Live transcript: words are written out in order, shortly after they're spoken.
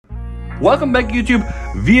Welcome back YouTube,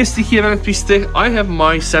 VST here at NXP. I have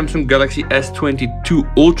my Samsung Galaxy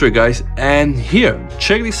S22 Ultra guys, and here,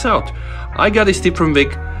 check this out. I got this tip from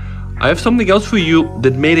Vic. I have something else for you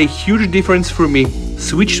that made a huge difference for me.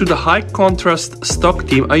 Switch to the high contrast stock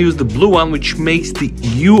theme. I use the blue one, which makes the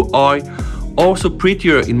UI also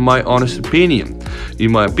prettier in my honest opinion.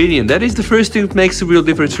 That is the first thing that makes a real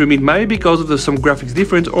difference for me. It might be because of some graphics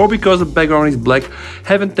difference or because the background is black.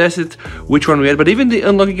 Haven't tested which one we had, but even the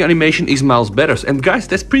unlocking animation is miles better. And guys,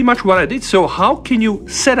 that's pretty much what I did. So how can you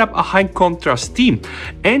set up a high contrast theme?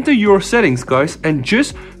 Enter your settings guys and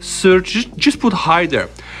just search, just put high there.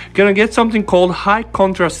 You're gonna get something called high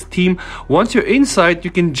contrast theme. Once you're inside,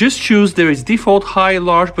 you can just choose, there is default high,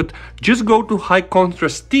 large, but just go to high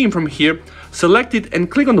contrast theme from here, select it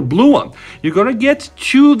and click on the blue one. You're gonna get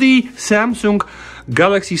to the Samsung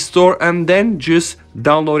Galaxy store and then just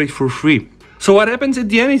download it for free. So what happens at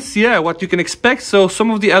the end is, yeah, what you can expect. So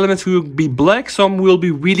some of the elements will be black, some will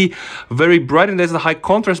be really very bright, and there's a high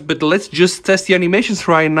contrast. But let's just test the animations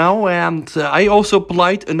right now. And I also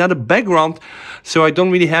applied another background, so I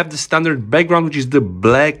don't really have the standard background, which is the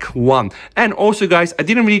black one. And also guys, I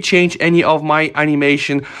didn't really change any of my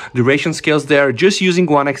animation duration scales there, just using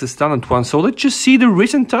 1x, the standard one. So let's just see the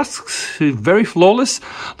recent tasks, very flawless,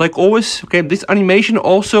 like always. Okay, this animation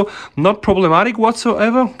also not problematic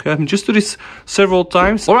whatsoever. Okay, I'm just do this several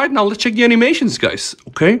times. All right, now let's check the animations guys.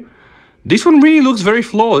 Okay, this one really looks very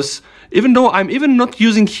flawless, even though I'm even not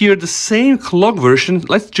using here the same clock version.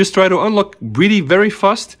 Let's just try to unlock really very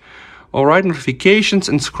fast. All right, notifications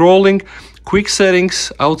and scrolling, quick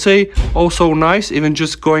settings, I would say also nice, even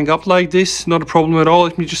just going up like this, not a problem at all.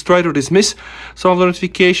 Let me just try to dismiss some of the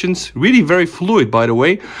notifications. Really very fluid, by the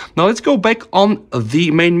way. Now let's go back on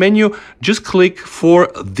the main menu, just click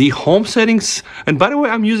for the home settings. And by the way,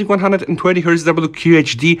 I'm using 120 Hz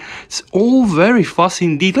WQHD. It's all very fast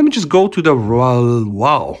indeed. Let me just go to the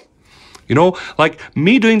wow. You know, like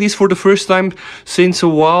me doing this for the first time since a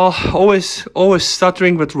while, always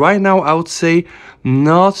stuttering, but right now I would say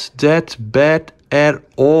not that bad at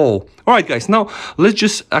all. All right, guys, now let's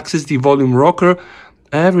just access the volume rocker.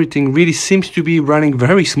 Everything really seems to be running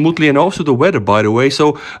very smoothly, and also the weather, by the way.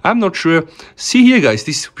 So I'm not sure. See here, guys,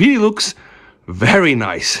 this really looks very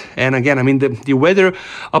nice. And again, I mean, the weather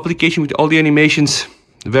application with all the animations,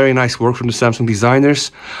 very nice work from the Samsung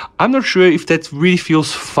designers. I'm not sure if that really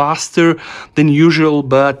feels faster than usual,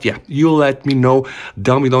 but yeah, you'll let me know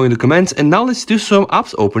down below in the comments. And now let's do some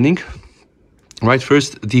apps opening. Right,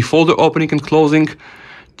 first the folder opening and closing.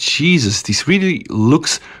 Jesus, this really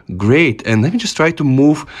looks great. And let me just try to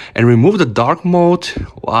move and remove the dark mode.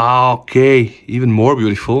 Wow, okay, even more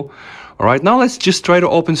beautiful. All right, now let's just try to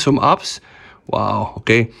open some apps. Wow,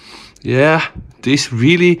 okay. Yeah, this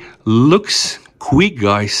really looks quick,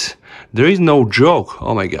 guys. There is no joke.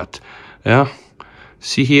 Oh my god. Yeah,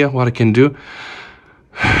 see here what I can do.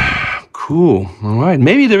 Cool. All right,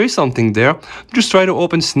 maybe there is something there. Just try to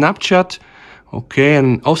open Snapchat. Okay,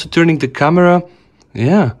 and also turning the camera.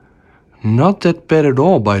 Yeah, not that bad at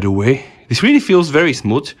all, by the way. This really feels very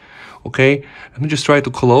smooth. Okay, let me just try to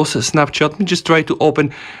close Snapchat. Let me just try to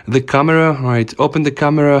open the camera. All right, open the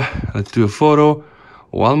camera. Let's do a photo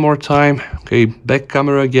one more time. Okay, back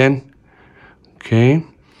camera again. Okay,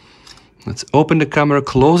 let's open the camera,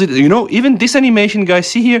 close it. You know, even this animation, guys,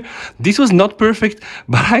 see here, this was not perfect,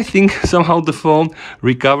 but I think somehow the phone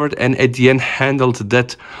recovered and at the end handled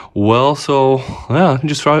that well. So yeah,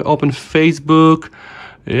 just try to open Facebook.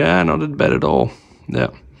 Yeah, not that bad at all. Yeah.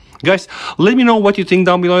 Guys, let me know what you think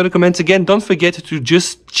down below in the comments. Again, don't forget to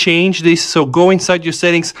just change this. So go inside your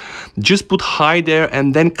settings, just put high there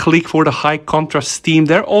and then click for the high contrast theme.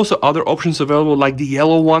 There are also other options available like the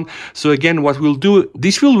yellow one. So again, what we'll do,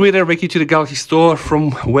 this will redirect you to the Galaxy store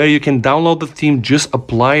from where you can download the theme, just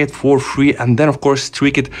apply it for free, and then of course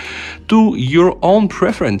tweak it to your own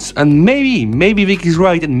preference. And maybe Vic is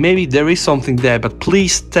right and maybe there is something there, but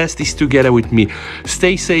please test this together with me.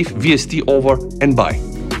 Stay safe, VST over and bye.